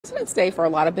President's Day for a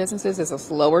lot of businesses is a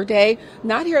slower day.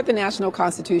 Not here at the National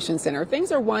Constitution Center.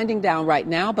 Things are winding down right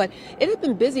now, but it had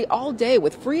been busy all day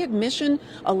with free admission.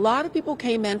 A lot of people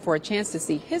came in for a chance to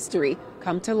see history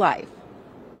come to life.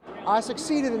 I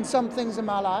succeeded in some things in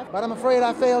my life, but I'm afraid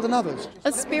I failed in others.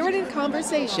 A spirited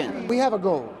conversation. We have a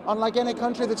goal, unlike any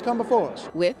country that's come before us.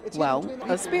 With, well,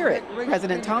 a spirit.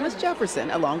 President Thomas Jefferson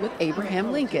along with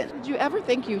Abraham Lincoln. Did you ever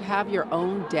think you'd have your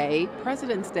own day,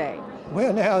 President's Day?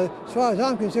 Well, now, as far as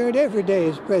I'm concerned, every day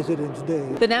is President's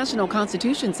Day. The National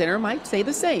Constitution Center might say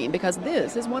the same because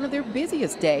this is one of their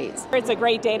busiest days. It's a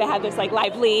great day to have this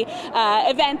lively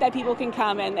event that people can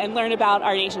come and learn about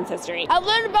our nation's history. I've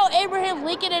learned about Abraham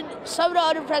Lincoln and some of the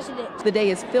other presidents. The day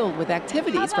is filled with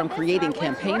activities from creating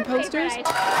campaign posters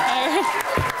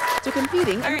to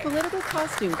competing in a political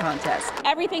costume contest.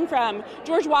 Everything from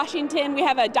George Washington, we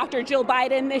have a Dr. Jill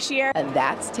Biden this year. And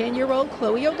that's 10-year-old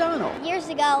Chloe O'Donnell. Years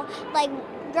ago,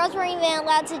 girls weren't even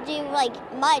allowed to do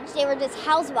much. They were just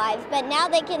housewives, but now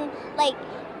they can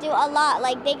do a lot.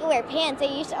 They can wear pants.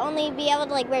 They used to only be able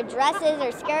to wear dresses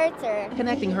or skirts or.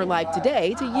 Connecting her life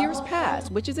today to years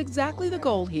past, which is exactly the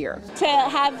goal here. To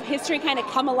have history kind of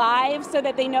come alive so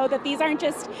that they know that these aren't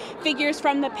just figures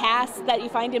from the past that you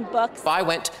find in books. I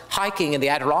went hiking in the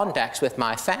Adirondacks with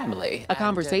my family. A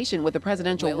conversation with the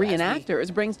presidential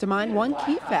reenactors brings to mind one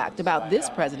key fact about this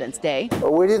President's Day.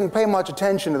 We didn't pay much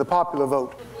attention to the popular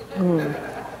vote.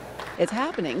 It's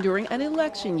happening during an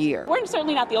election year. We're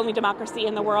certainly not the only democracy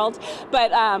in the world,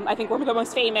 but I think we're the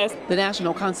most famous. The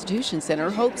National Constitution Center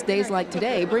hopes days like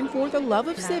today bring forth a love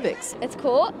of civics. It's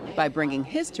cool. By bringing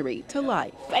history to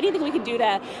life. Anything we can do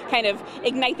to kind of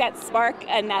ignite that spark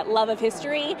and that love of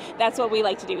history, that's what we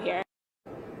like to do here.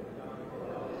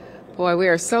 Boy, we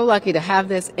are so lucky to have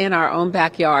this in our own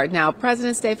backyard. Now,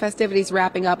 President's Day festivities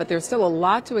wrapping up, but there's still a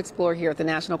lot to explore here at the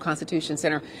National Constitution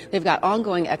Center. They've got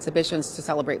ongoing exhibitions to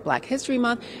celebrate Black History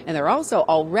Month, and they're also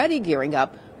already gearing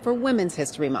up for Women's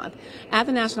History Month. At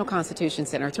the National Constitution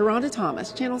Center, Taronda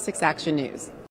Thomas, Channel 6 Action News.